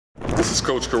This is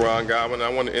Coach Karan Godwin. I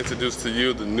want to introduce to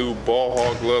you the new Ball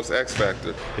Hog Gloves X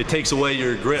Factor. It takes away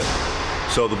your grip,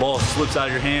 so the ball slips out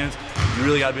of your hands. You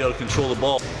really got to be able to control the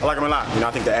ball. I like them a lot.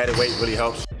 I think the added weight really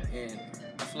helps. And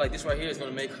I feel like this right here is going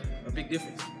to make a big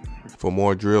difference. For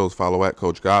more drills, follow at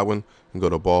Coach Godwin and go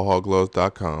to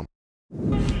ballhoggloves.com.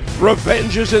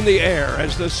 Revenge is in the air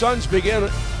as the Suns begin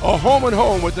a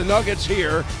home-and-home with the Nuggets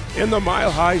here in the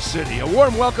Mile High City. A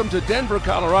warm welcome to Denver,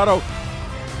 Colorado.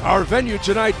 Our venue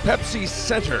tonight, Pepsi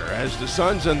Center, as the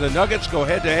Suns and the Nuggets go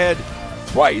head-to-head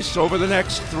twice over the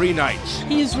next 3 nights.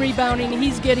 He's rebounding,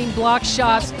 he's getting block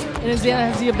shots, and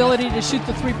has the ability to shoot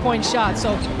the three-point shot.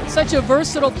 So such a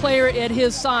versatile player at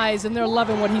his size, and they're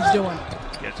loving what he's doing.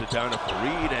 Gets it down to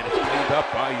Fareed, and it's cleaned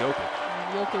up by Jokic.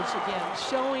 Jokic again,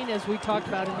 showing as we talked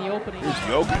about in the opening. Here's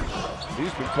Jokic.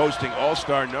 He's been posting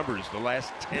all-star numbers the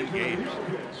last 10 games.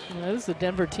 This is the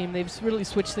Denver team. They've really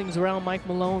switched things around. Mike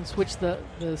Malone switched the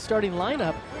starting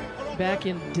lineup back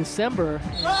in December.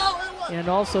 And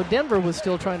also Denver was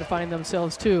still trying to find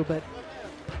themselves too, but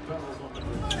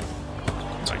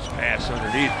nice pass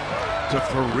underneath to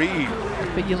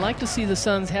Fareed. But you like to see the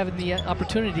Suns having the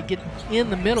opportunity to get in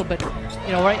the middle, but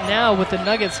right now with the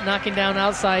Nuggets knocking down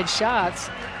outside shots,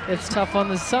 it's tough on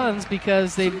the Suns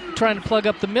because they're trying to plug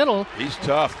up the middle. He's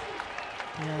tough.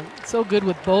 Yeah, so good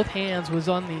with both hands was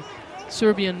on the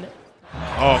Serbian.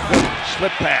 Oh, good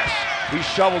slip pass. He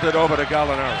shoveled it over to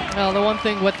Gallinari. Well, the one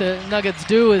thing what the Nuggets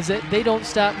do is that they don't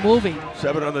stop moving.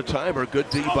 7 on the timer. Good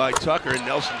D by Tucker, and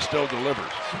Nelson still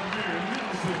delivers.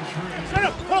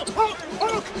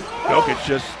 Jokic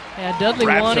just Dudley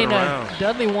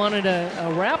wanted a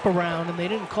wraparound, and they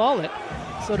didn't call it.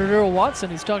 So did Earl Watson.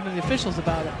 He's talking to the officials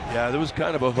about it. Yeah, there was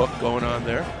kind of a hook going on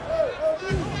there.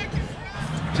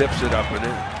 Tips it up and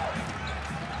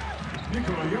in.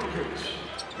 Nikola Jokic.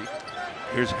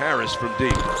 Here's Harris from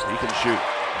deep. He can shoot.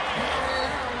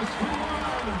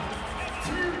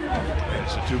 And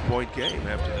it's a 2-point game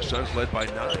after the Suns led by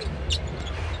 9.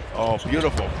 Oh,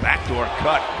 beautiful backdoor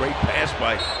cut. Great pass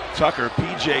by Tucker.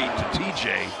 PJ to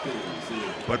TJ,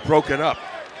 but broken up.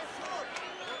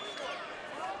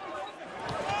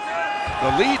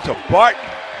 The lead to Barton,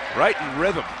 right in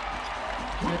rhythm.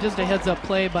 Just a heads-up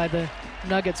play by the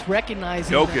Nuggets,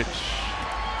 recognizing Jokic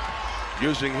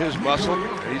using his muscle.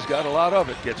 He's got a lot of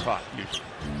it. Gets hot.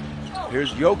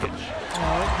 Here's Jokic.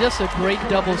 Just a great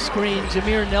double screen.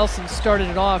 Jameer Nelson started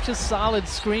it off. Just solid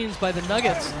screens by the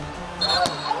Nuggets.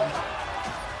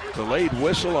 Delayed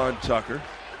whistle on Tucker.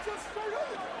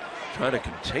 Trying to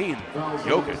contain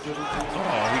Jokic.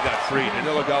 Oh, he got free.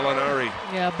 Danilo Gallinari.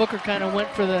 Yeah, Booker kind of went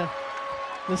for the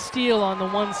steal on the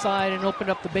one side and opened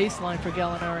up the baseline for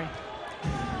Gallinari.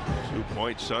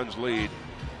 2-point Suns lead.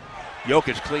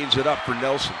 Jokic cleans it up for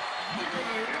Nelson.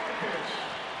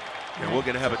 And we're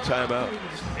going to have a timeout.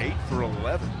 8 for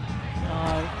 11.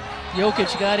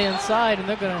 Jokic got inside, and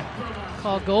they're going to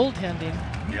call goaltending.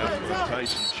 Yeah, for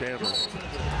Tyson Chandler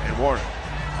and Warren.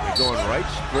 They're going right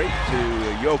straight to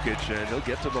Jokic, and he'll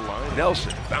get to the line.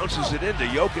 Nelson bounces it into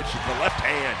Jokic with the left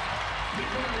hand.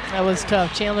 That was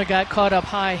tough. Chandler got caught up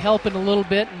high, helping a little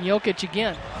bit, and Jokic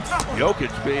again.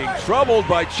 Jokic being troubled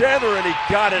by Chandler, and he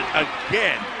got it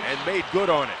again and made good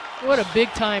on it. What a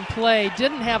big-time play.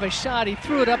 Didn't have a shot. He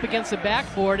threw it up against the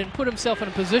backboard and put himself in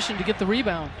a position to get the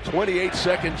rebound.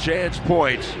 28-second chance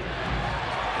points.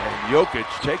 And Jokic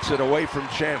takes it away from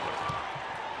Chandler.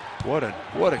 What a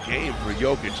game for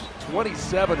Jokic.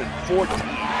 27 and 14.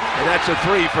 And that's a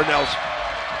 3 for Nelson.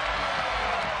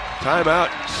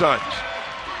 Timeout, Suns.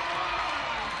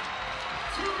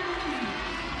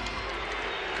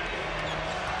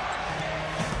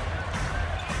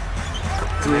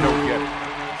 They don't get it.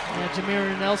 Yeah,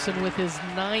 Jameer Nelson with his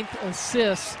 9th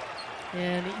assist,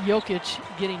 and Jokic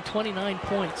getting 29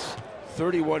 points.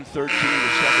 31-13 the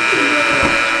second game.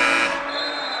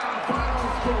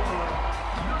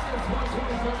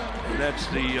 And that's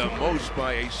the most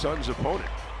by a Suns opponent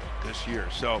this year.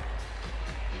 So